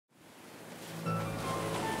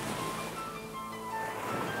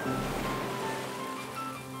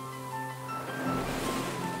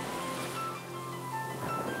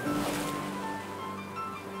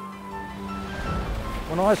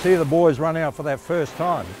I see the boys run out for that first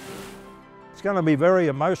time, it's going to be very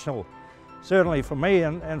emotional, certainly for me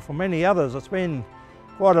and for many others. It's been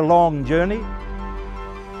quite a long journey.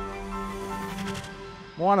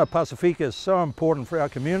 Moana Pasifika is so important for our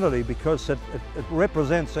community because it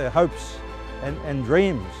represents our hopes and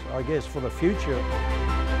dreams, I guess, for the future.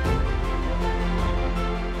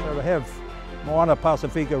 So to have Moana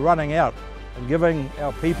Pasifika running out and giving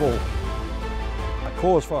our people a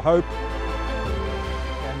cause for hope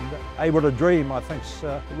and able to dream, I think is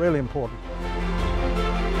really important.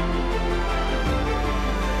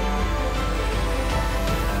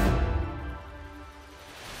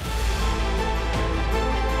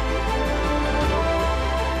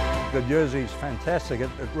 The jersey is fantastic. It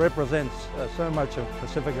represents so much of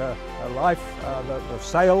Pacifica life, the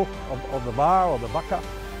sail of the bar or the baka,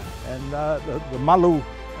 and the malu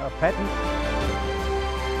pattern.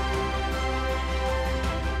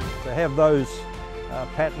 To have those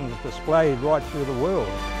patterns displayed right through the world,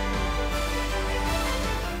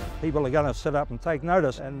 people are going to sit up and take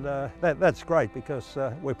notice, and that's great because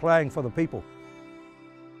we're playing for the people.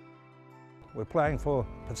 We're playing for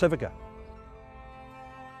Pacifica.